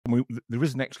there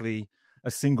isn't actually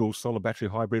a single solar battery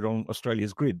hybrid on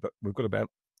Australia's grid, but we've got about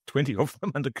 20 of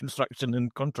them under construction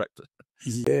and contract.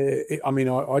 Yeah, I mean,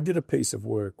 I did a piece of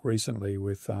work recently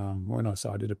with, when I say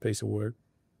I did a piece of work,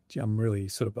 I'm really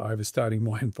sort of overstating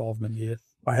my involvement here.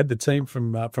 I had the team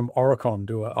from Oricon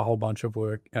do a whole bunch of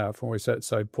work for me.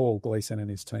 So Paul Gleason and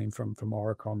his team from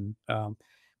Oricon,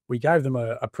 we gave them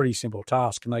a pretty simple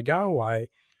task, and they go away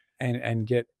and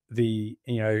get the,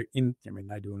 I mean,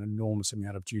 they do an enormous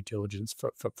amount of due diligence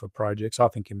for projects. I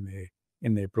think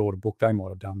in their broader book, they might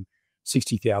have done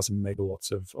 60,000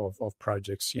 megawatts of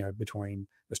projects, between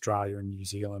Australia and New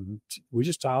Zealand. We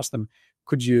just asked them,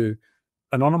 could you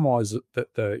anonymize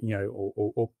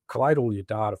or collate all your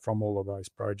data from all of those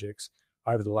projects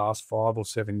over the last 5 or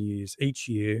 7 years, each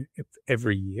year,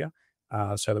 every year,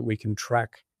 so that we can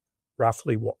track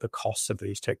roughly what the costs of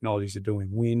these technologies are doing,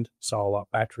 wind, solar,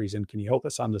 batteries, and can you help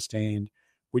us understand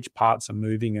which parts are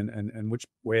moving and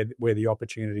where the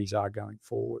opportunities are going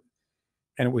forward?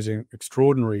 And it was an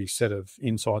extraordinary set of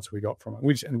insights we got from it.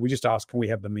 We just asked, can we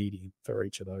have the median for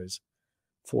each of those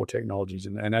 4 technologies?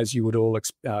 And as you would all,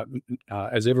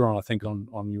 as everyone I think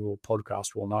on your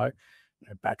podcast will know,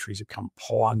 batteries have come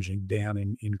plunging down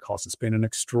in cost. It's been an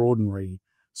extraordinary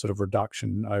sort of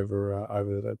reduction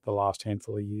over the last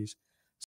handful of years.